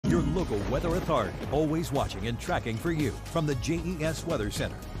local weather authority, always watching and tracking for you from the JES Weather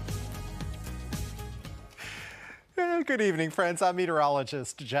Center. Good evening, friends. I'm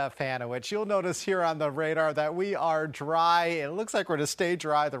meteorologist Jeff Hanowich. You'll notice here on the radar that we are dry. It looks like we're going to stay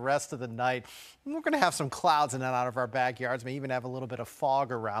dry the rest of the night. We're going to have some clouds in and out of our backyards. May even have a little bit of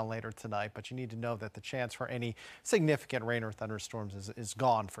fog around later tonight, but you need to know that the chance for any significant rain or thunderstorms is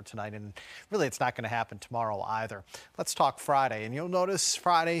gone for tonight, and really it's not going to happen tomorrow either. Let's talk Friday, and you'll notice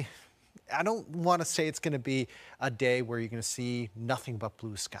Friday, I don't want to say it's going to be a day where you're going to see nothing but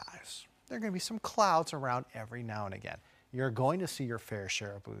blue skies. There are going to be some clouds around every now and again. You're going to see your fair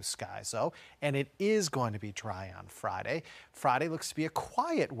share of blue skies, though, and it is going to be dry on Friday. Friday looks to be a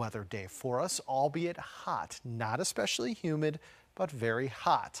quiet weather day for us, albeit hot. Not especially humid, but very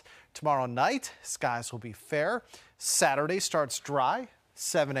hot. Tomorrow night, skies will be fair. Saturday starts dry,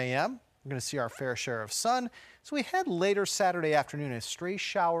 7 a.m. We're going to see our fair share of sun. So we head later Saturday afternoon. A stray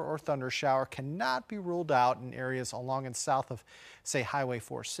shower or thunder shower cannot be ruled out in areas along and south of, say, Highway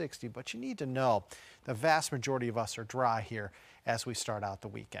 460. But you need to know the vast majority of us are dry here as we start out the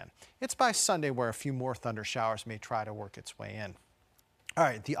weekend. It's by Sunday where a few more thunder showers may try to work its way in. All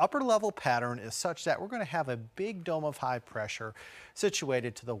right, the upper level pattern is such that we're going to have a big dome of high pressure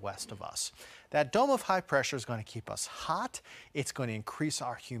situated to the west of us. That dome of high pressure is going to keep us hot. It's going to increase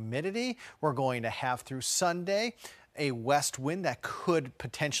our humidity. We're going to have through Sunday a west wind that could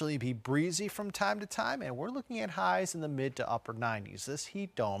potentially be breezy from time to time, and we're looking at highs in the mid to upper 90s. This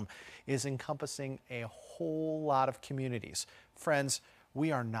heat dome is encompassing a whole lot of communities. Friends,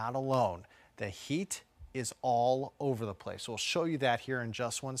 we are not alone. The heat is all over the place. We'll show you that here in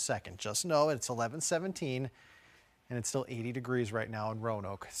just 1 second. Just know it's 11:17 and it's still 80 degrees right now in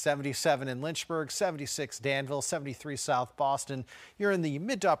Roanoke. 77 in Lynchburg, 76 Danville, 73 South Boston. You're in the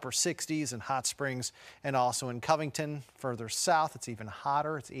mid to upper 60s in Hot Springs and also in Covington. Further south, it's even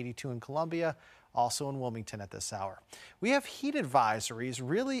hotter. It's 82 in Columbia, also in Wilmington at this hour. We have heat advisories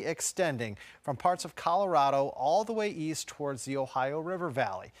really extending from parts of Colorado all the way east towards the Ohio River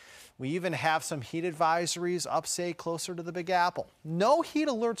Valley. We even have some heat advisories up, say, closer to the Big Apple. No heat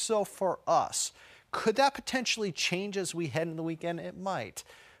alerts, though, for us. Could that potentially change as we head into the weekend? It might.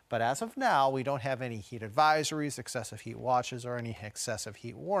 But as of now, we don't have any heat advisories, excessive heat watches, or any excessive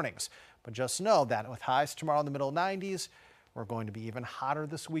heat warnings. But just know that with highs tomorrow in the middle 90s, we're going to be even hotter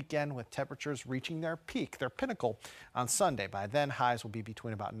this weekend with temperatures reaching their peak, their pinnacle, on Sunday. By then, highs will be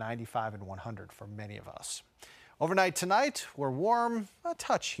between about 95 and 100 for many of us. Overnight tonight, we're warm, a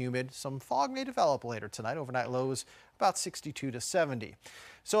touch humid. Some fog may develop later tonight. Overnight lows about 62 to 70.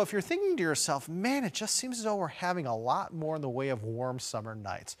 So if you're thinking to yourself, man, it just seems as though we're having a lot more in the way of warm summer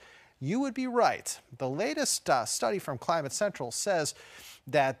nights, you would be right. The latest study from Climate Central says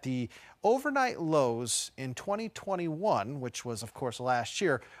that the overnight lows in 2021, which was, of course, last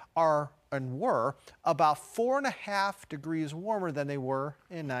year, are and were about 4.5 degrees warmer than they were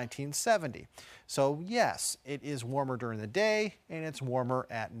in 1970. So yes, it is warmer during the day and it's warmer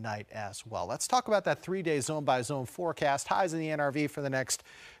at night as well. Let's talk about that 3-day zone by zone forecast. Highs in the NRV for the next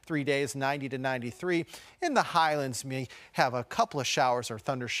 3 days, 90 to 93. In the Highlands, may have a couple of showers or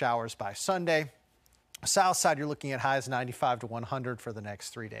thunder showers by Sunday. South side, you're looking at highs 95 to 100 for the next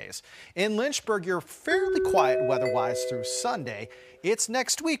 3 days. In Lynchburg, you're fairly quiet weather-wise through Sunday. It's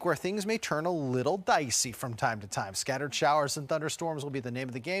next week where things may turn a little dicey from time to time. Scattered showers and thunderstorms will be the name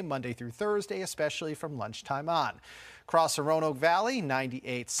of the game Monday through Thursday, especially from lunchtime on. Across the Roanoke Valley,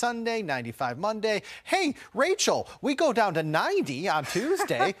 98 Sunday, 95 Monday. Hey, Rachel, we go down to 90 on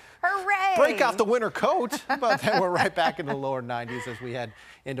Tuesday. Hooray! Break out the winter coat, but then we're right back in the lower 90s as we head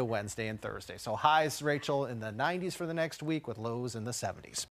into Wednesday and Thursday. So highs, Rachel, in the 90s for the next week with lows in the 70s.